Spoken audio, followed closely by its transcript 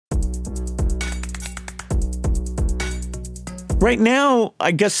Right now,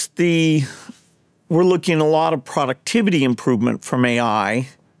 I guess we're looking at a lot of productivity improvement from AI,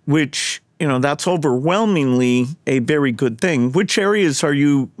 which, that's overwhelmingly a very good thing. Which areas are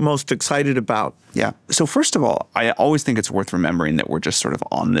you most excited about? Yeah. So first of all, I always think it's worth remembering that we're just sort of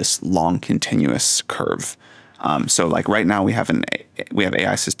on this long continuous curve. So like right now we have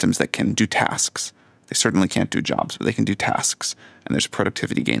AI systems that can do tasks. They certainly can't do jobs, but they can do tasks, and there's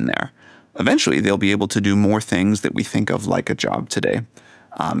productivity gain there. Eventually, they'll be able to do more things that we think of like a job today.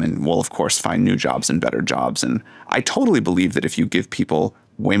 And we'll, of course, find new jobs and better jobs. And I totally believe that if you give people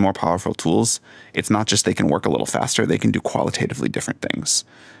way more powerful tools, it's not just they can work a little faster, they can do qualitatively different things.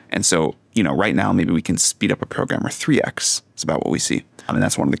 And so, right now, maybe we can speed up a programmer 3x. It's about what we see. And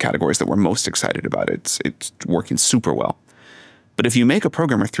that's one of the categories that we're most excited about. It's working super well. But if you make a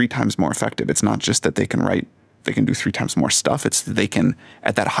programmer 3 times more effective, it's not just that they can do 3 times more stuff. It's that they can,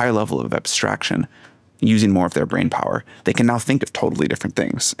 at that higher level of abstraction, using more of their brain power, they can now think of totally different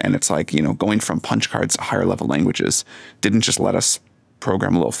things. And it's like, going from punch cards to higher level languages didn't just let us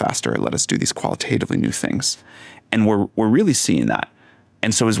program a little faster, it let us do these qualitatively new things. And we're really seeing that.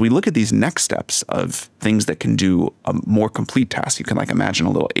 And so as we look at these next steps of things that can do a more complete task, you can imagine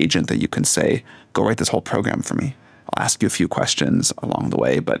a little agent that you can say, go write this whole program for me. I'll ask you a few questions along the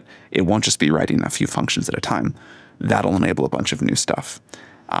way, but it won't just be writing a few functions at a time. That'll enable a bunch of new stuff.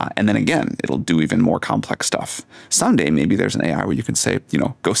 And then again, it'll do even more complex stuff. Someday, maybe there's an AI where you can say,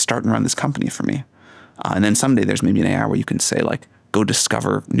 go start and run this company for me. And then someday there's maybe an AI where you can say, go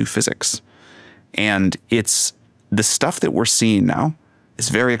discover new physics. And it's the stuff that we're seeing now is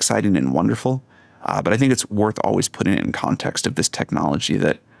very exciting and wonderful. But I think it's worth always putting it in context of this technology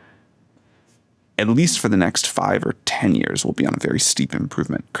that at least for the next 5 or 10 years will be on a very steep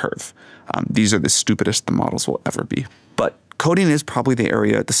improvement curve. These are the stupidest the models will ever be. But coding is probably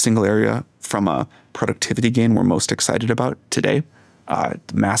the single area from a productivity gain we're most excited about today.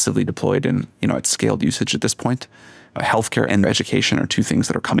 Massively deployed and at scaled usage at this point. Healthcare and education are 2 things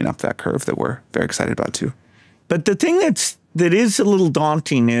that are coming up that curve that we're very excited about too. But the thing that is a little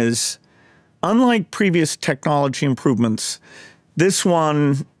daunting is, unlike previous technology improvements, this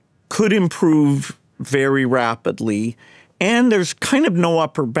one could improve very rapidly, and there's kind of no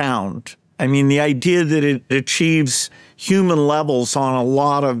upper bound. I mean, the idea that it achieves human levels on a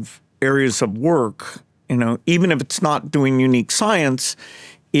lot of areas of work, even if it's not doing unique science,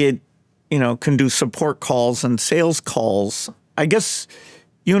 it, can do support calls and sales calls. I guess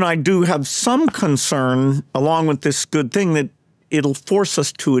you and I do have some concern, along with this good thing, that it'll force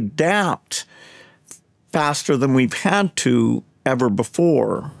us to adapt faster than we've had to ever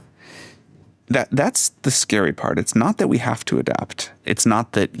before. That's the scary part. It's not that we have to adapt. It's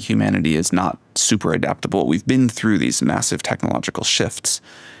not that humanity is not super adaptable. We've been through these massive technological shifts,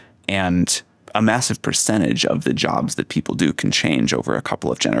 and a massive percentage of the jobs that people do can change over a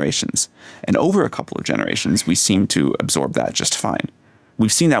couple of generations. And over a couple of generations, we seem to absorb that just fine.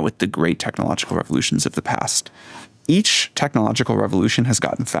 We've seen that with the great technological revolutions of the past. Each technological revolution has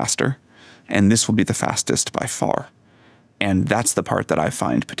gotten faster, and this will be the fastest by far. And that's the part that I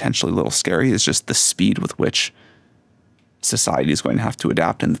find potentially a little scary, is just the speed with which society is going to have to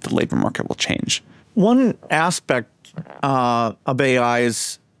adapt and that the labor market will change. One aspect of AI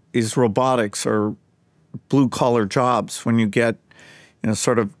is robotics, or blue-collar jobs, when you get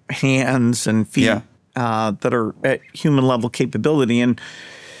sort of hands and feet that are at human-level capability. And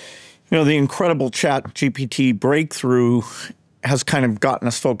the incredible ChatGPT breakthrough has kind of gotten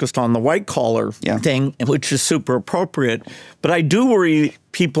us focused on the white-collar thing, which is super appropriate. But I do worry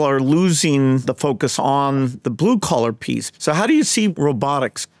people are losing the focus on the blue-collar piece. So how do you see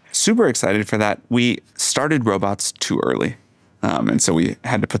robotics? Super excited for that. We started robots too early. And so we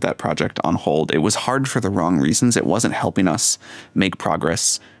had to put that project on hold. It was hard for the wrong reasons. It wasn't helping us make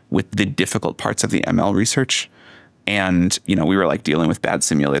progress with the difficult parts of the ML research. And, we were dealing with bad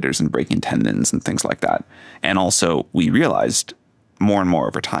simulators and breaking tendons and things like that. And also we realized more and more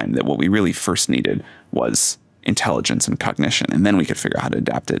over time that what we really first needed was intelligence and cognition. And then we could figure out how to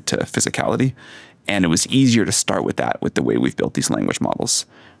adapt it to physicality. And it was easier to start with that with the way we've built these language models.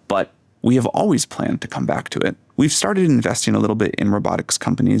 But we have always planned to come back to it. We've started investing a little bit in robotics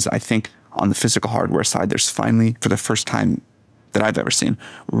companies. I think on the physical hardware side, there's finally, for the first time that I've ever seen,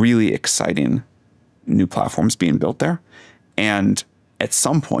 really exciting new platforms being built there. And at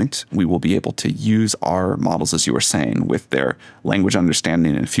some point, we will be able to use our models, as you were saying, with their language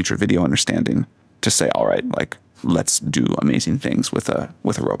understanding and future video understanding to say, all right, let's do amazing things with a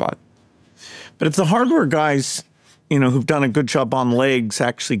robot. But if the hardware guys, who've done a good job on legs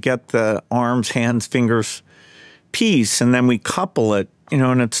actually get the arms, hands, fingers piece, and then we couple it,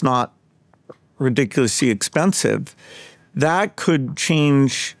 and it's not ridiculously expensive, that could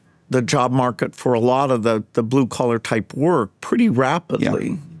change the job market for a lot of the blue-collar type work pretty rapidly.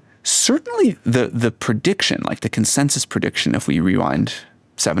 Yeah. Certainly the prediction, like the consensus prediction, if we rewind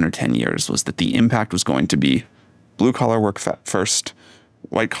 7 or 10 years, was that the impact was going to be blue-collar work first,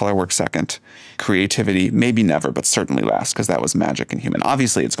 white-collar work second, creativity, maybe never, but certainly last, because that was magic and human.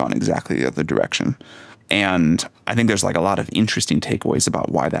 Obviously, it's gone exactly the other direction. And I think there's like a lot of interesting takeaways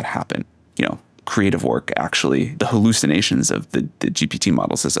about why that happened. You know, creative work, actually, the hallucinations of the GPT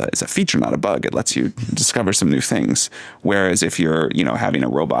models is a feature, not a bug. It lets you discover some new things. Whereas if you're, you know, having a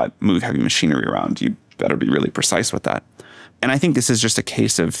robot move heavy machinery around, you better be really precise with that. And I think this is just a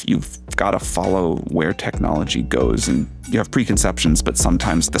case of you've got to follow where technology goes, and you have preconceptions, but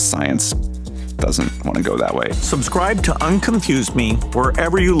sometimes the science doesn't want to go that way. Subscribe to Unconfuse Me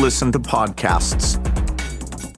wherever you listen to podcasts.